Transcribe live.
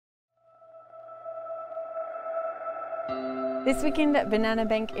This weekend at Banana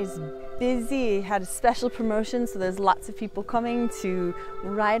Bank is busy. Had a special promotion, so there's lots of people coming to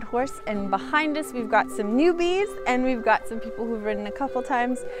ride horse. And behind us we've got some newbies and we've got some people who've ridden a couple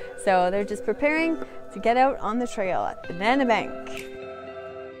times. So they're just preparing to get out on the trail at Banana Bank.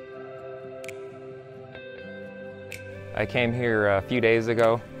 I came here a few days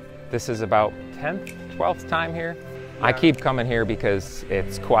ago. This is about 10th, 12th time here. I keep coming here because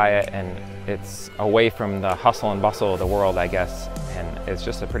it's quiet and it's away from the hustle and bustle of the world, I guess. And it's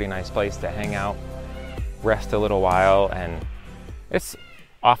just a pretty nice place to hang out, rest a little while, and it's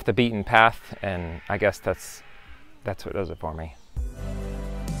off the beaten path, and I guess that's what does it for me.